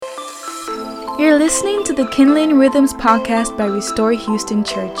You're listening to the Kindling Rhythms podcast by Restore Houston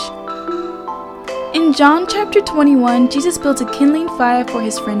Church. In John chapter 21, Jesus built a kindling fire for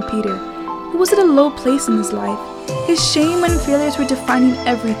his friend Peter, who was at a low place in his life. His shame and failures were defining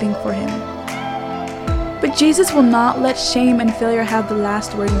everything for him. But Jesus will not let shame and failure have the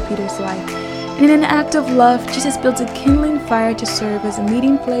last word in Peter's life. And in an act of love, Jesus built a kindling fire to serve as a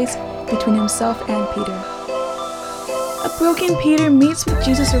meeting place between himself and Peter. A broken Peter meets with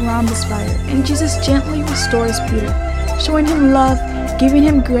Jesus around this fire, and Jesus gently restores Peter, showing him love, giving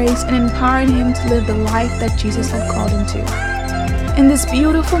him grace, and empowering him to live the life that Jesus had called him to. In this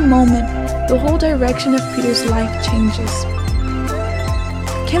beautiful moment, the whole direction of Peter's life changes.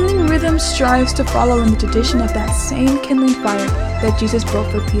 Kindling Rhythms strives to follow in the tradition of that same kindling fire that Jesus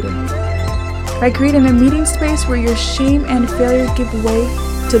built for Peter, by creating a meeting space where your shame and failure give way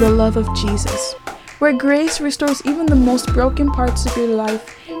to the love of Jesus, where grace restores even the most broken parts of your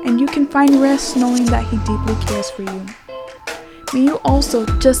life, and you can find rest knowing that He deeply cares for you. May you also,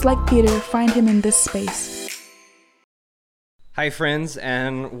 just like Peter, find Him in this space. Hi friends,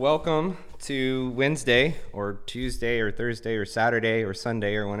 and welcome to Wednesday or Tuesday or Thursday or Saturday or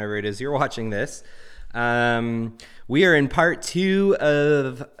Sunday or whenever it is you're watching this. We are in part 2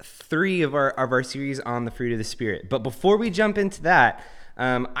 of 3 of our series on the fruit of the Spirit. But before we jump into that,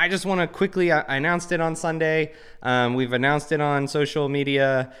 I just want to quickly, I announced it on Sunday. We've announced it on social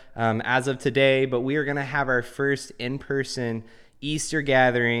media as of today, but we are going to have our first in-person Easter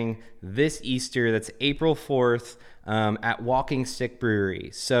gathering this Easter. That's April 4th at Walking Stick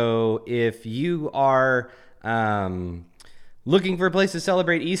Brewery. So if you are looking for a place to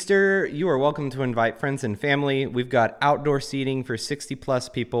celebrate Easter, you are welcome to invite friends and family. We've got outdoor seating for 60 plus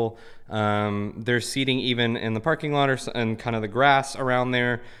people. There's seating even in the parking lot and kind of the grass around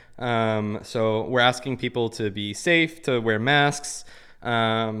there. So we're asking people to be safe, to wear masks,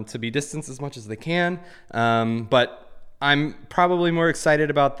 to be distanced as much as they can. But I'm probably more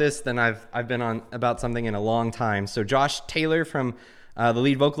excited about this than I've been on about something in a long time. So Josh Taylor from the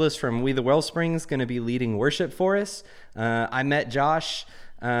lead vocalist from We the Wellspring is going to be leading worship for us. I met Josh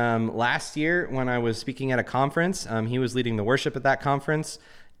last year when I was speaking at a conference. He was leading the worship at that conference,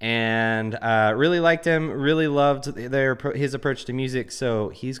 and really liked him, really loved his approach to music. So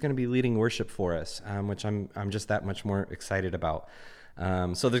he's going to be leading worship for us, which I'm just that much more excited about.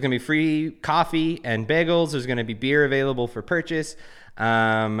 So there's going to be free coffee and bagels. There's going to be beer available for purchase.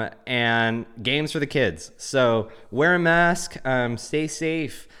 And games for the kids. So wear a mask, stay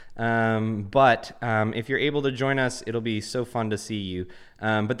safe. But if you're able to join us, it'll be so fun to see you.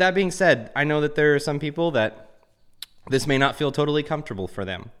 But that being said, I know that there are some people that this may not feel totally comfortable for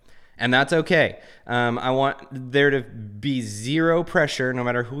them. And that's okay. I want there to be zero pressure, no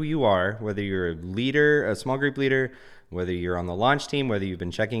matter who you are, whether you're a leader, a small group leader, whether you're on the launch team, whether you've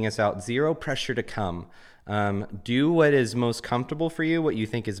been checking us out, zero pressure to come. Do what is most comfortable for you, what you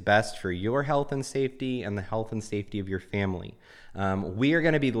think is best for your health and safety and the health and safety of your family. We are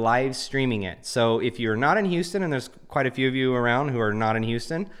going to be live streaming it. So if you're not in Houston, and there's quite a few of you around who are not in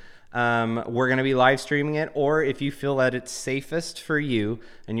Houston, we're going to be live streaming it. Or if you feel that it's safest for you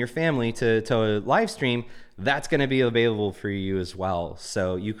and your family to live stream, that's going to be available for you as well.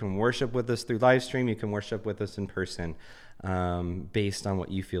 So you can worship with us through live stream. You can worship with us in person. Based on what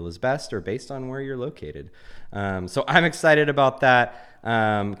you feel is best or based on where you're located. So I'm excited about that.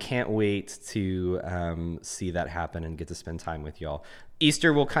 Can't wait to see that happen and get to spend time with y'all.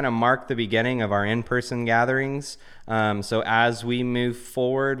 Easter will kind of mark the beginning of our in-person gatherings. So as we move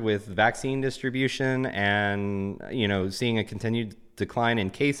forward with vaccine distribution and, seeing a continued decline in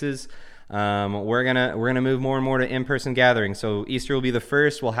cases, we're gonna move more and more to in-person gatherings. So Easter will be the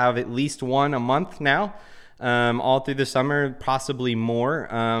first. We'll have at least one a month now. All through the summer, possibly more.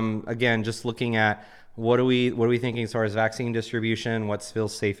 Again, just looking at what are we thinking as far as vaccine distribution, what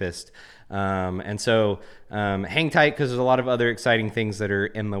feels safest. And so hang tight because there's a lot of other exciting things that are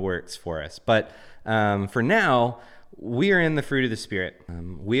in the works for us. But for now, we are in the fruit of the Spirit.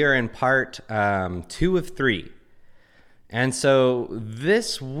 We are in part 2 of 3. And so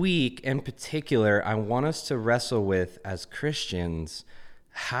this week in particular, I want us to wrestle with, as Christians,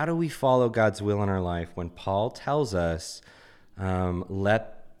 how do we follow God's will in our life when Paul tells us,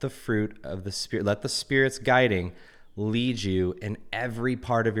 let the fruit of the Spirit, let the Spirit's guiding lead you in every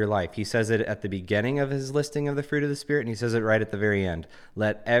part of your life. He says it at the beginning of his listing of the fruit of the Spirit, and he says it right at the very end.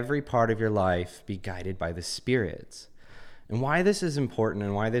 Let every part of your life be guided by the Spirit. And why this is important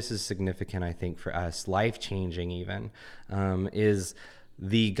and why this is significant, I think, for us, life-changing even, is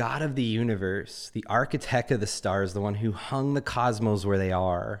the God of the universe, the architect of the stars, the one who hung the cosmos where they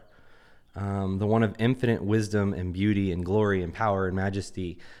are, the one of infinite wisdom and beauty and glory and power and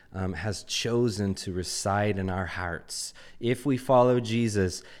majesty, has chosen to reside in our hearts. If we follow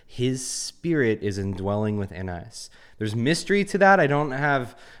Jesus, his Spirit is indwelling within us. There's mystery to that. I don't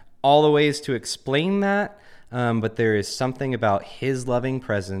have all the ways to explain that, but there is something about his loving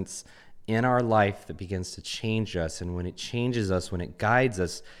presence in our life that begins to change us. And when it changes us, when it guides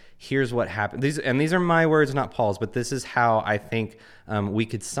us, here's what happens. These are my words, not Paul's, but this is how I think we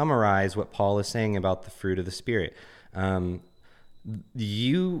could summarize what Paul is saying about the fruit of the Spirit.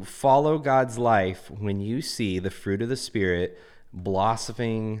 You follow God's life when you see the fruit of the Spirit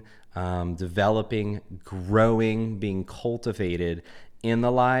blossoming, developing, growing, being cultivated in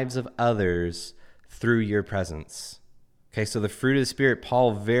the lives of others through your presence. Okay, so the fruit of the Spirit,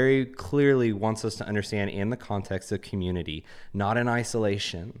 Paul very clearly wants us to understand in the context of community, not in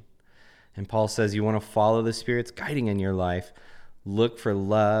isolation. And Paul says you want to follow the Spirit's guiding in your life. Look for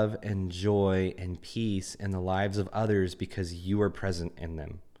love and joy and peace in the lives of others because you are present in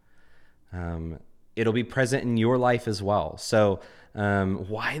them. It'll be present in your life as well. So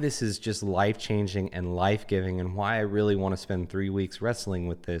why this is just life-changing and life-giving, and why I really want to spend 3 weeks wrestling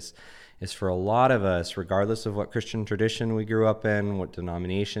with this, is for a lot of us, regardless of what Christian tradition we grew up in, what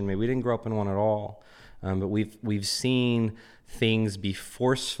denomination, maybe we didn't grow up in one at all, but we've seen things be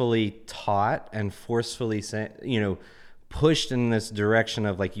forcefully taught and forcefully pushed in this direction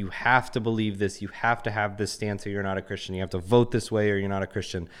of like, you have to believe this, you have to have this stance or you're not a Christian, you have to vote this way or you're not a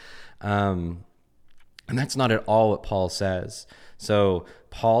Christian. And that's not at all what Paul says. So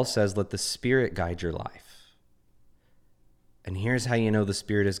Paul says, let the Spirit guide your life. And here's how you know the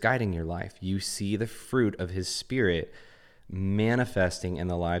Spirit is guiding your life. You see the fruit of his Spirit manifesting in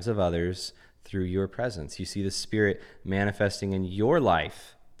the lives of others through your presence. You see the Spirit manifesting in your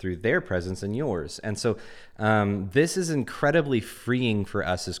life through their presence and yours. And so this is incredibly freeing for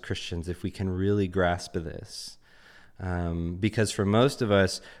us as Christians if we can really grasp this. Because for most of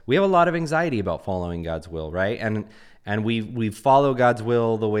us, we have a lot of anxiety about following God's will, right? And we follow God's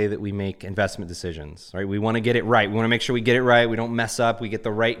will the way that we make investment decisions, right? We want to get it right. We want to make sure we get it right. We don't mess up. We get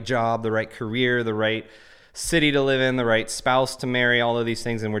the right job, the right career, the right city to live in, the right spouse to marry, all of these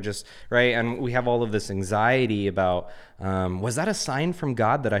things. And we're just, right? And we have all of this anxiety about, was that a sign from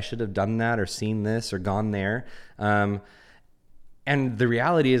God that I should have done that or seen this or gone there? And the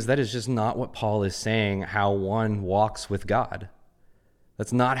reality is that is just not what Paul is saying, how one walks with God.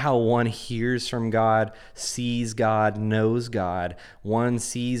 That's not how one hears from God, sees God, knows God. One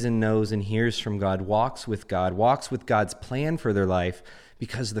sees and knows and hears from God, walks with God's plan for their life,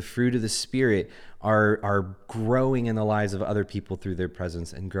 because the fruit of the Spirit are growing in the lives of other people through their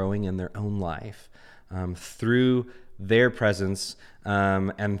presence and growing in their own life through their presence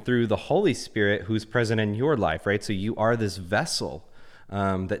and through the Holy Spirit who's present in your life, right? So you are this vessel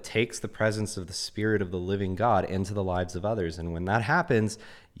that takes the presence of the Spirit of the living God into the lives of others. And when that happens,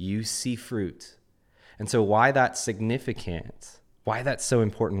 you see fruit. And so why that's significant, why that's so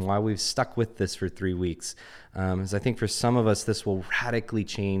important, why we've stuck with this for 3 weeks, is I think for some of us, this will radically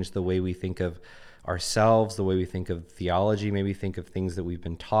change the way we think of ourselves, the way we think of theology, maybe think of things that we've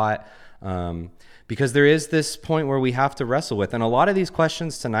been taught. Because there is this point where we have to wrestle with. And a lot of these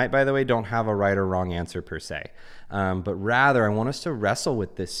questions tonight, by the way, don't have a right or wrong answer per se. But rather, I want us to wrestle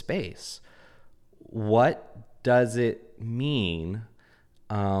with this space. What does it mean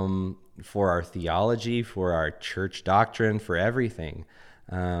for our theology, for our church doctrine, for everything,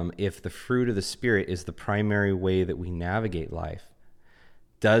 if the fruit of the Spirit is the primary way that we navigate life?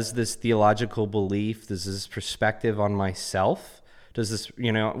 Does this theological belief, does this perspective on myself, does this,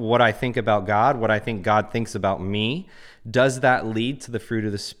 what I think about God, what I think God thinks about me, does that lead to the fruit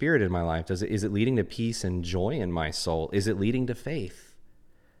of the Spirit in my life? Is it leading to peace and joy in my soul? Is it leading to faith?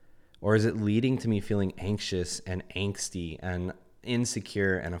 Or is it leading to me feeling anxious and angsty and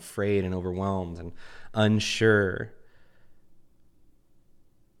insecure and afraid and overwhelmed and unsure?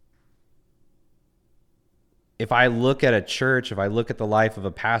 If I look at a church, if I look at the life of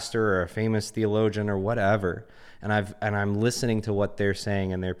a pastor or a famous theologian or whatever, and I'm listening to what they're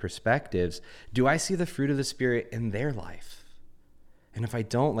saying and their perspectives, do I see the fruit of the Spirit in their life? And if I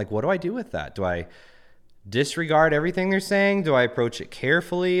don't, what do I do with that? Do I disregard everything they're saying? Do I approach it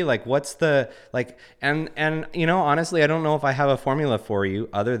carefully? What's the, honestly, I don't know if I have a formula for you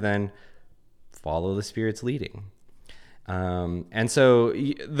other than follow the Spirit's leading. And so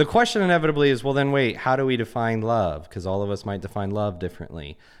the question inevitably is, well, then wait, how do we define love? Because all of us might define love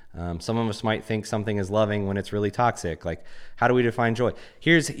differently. Some of us might think something is loving when it's really toxic. How do we define joy?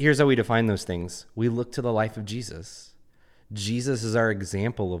 Here's how we define those things. We look to the life of Jesus. Jesus is our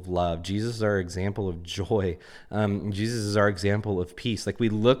example of love. Jesus is our example of joy. Jesus is our example of peace. Like, we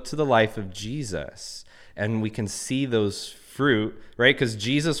look to the life of Jesus and we can see those fruit, right? Because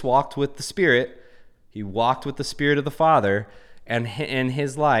Jesus walked with the Spirit. He walked with the Spirit of the Father. And in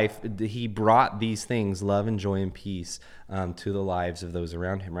his life, he brought these things, love and joy and peace, to the lives of those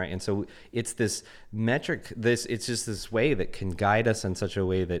around him, right? And so it's this metric, it's just this way that can guide us in such a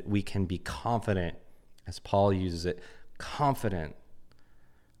way that we can be confident, as Paul uses it, confident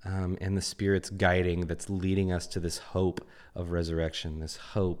in the Spirit's guiding that's leading us to this hope of resurrection, this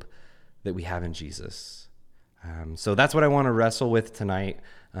hope that we have in Jesus. So that's what I want to wrestle with tonight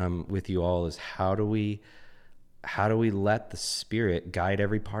with you all, is how do we let the Spirit guide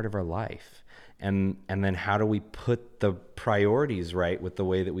every part of our life? And then how do we put the priorities right with the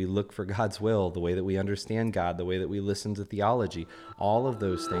way that we look for God's will, the way that we understand God, the way that we listen to theology, all of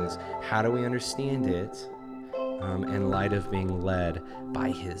those things? How do we understand it in light of being led by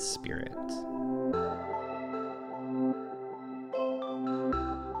His Spirit?